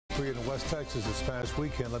for you in West Texas this past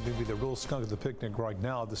weekend. Let me be the real skunk of the picnic right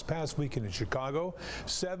now. This past weekend in Chicago,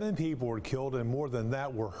 7 people were killed and more than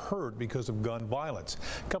that were hurt because of gun violence.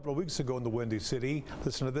 A couple of weeks ago in the Windy City,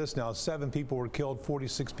 listen to this now, 7 people were killed,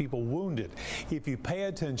 46 people wounded. If you pay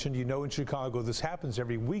attention, you know in Chicago this happens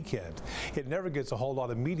every weekend. It never gets a whole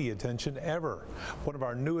lot of media attention ever. One of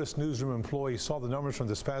our newest newsroom employees saw the numbers from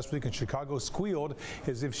this past week in Chicago, squealed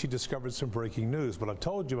as if she discovered some breaking news. But I've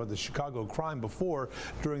told you about the Chicago crime before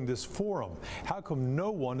during this forum. How come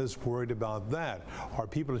no one is worried about that? Are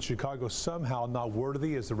people in Chicago somehow not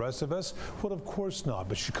worthy as the rest of us? Well, of course not.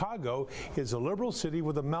 But Chicago is a liberal city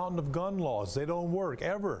with a mountain of gun laws. They don't work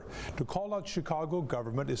ever. To call out Chicago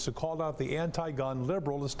government is to call out the anti-gun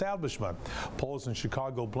liberal establishment. Polls in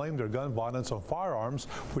Chicago blame their gun violence on firearms,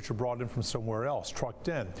 which are brought in from somewhere else, trucked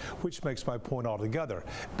in, which makes my point altogether.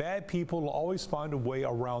 Bad people will always find a way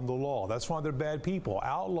around the law. That's why they're bad people,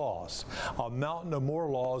 outlaws. A mountain of more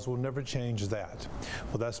laws will never change that.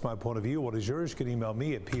 Well, that's my point of view. What is yours? You can email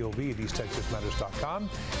me at pov@easttexasmatters.com.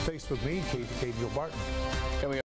 Facebook me, Neal Barton.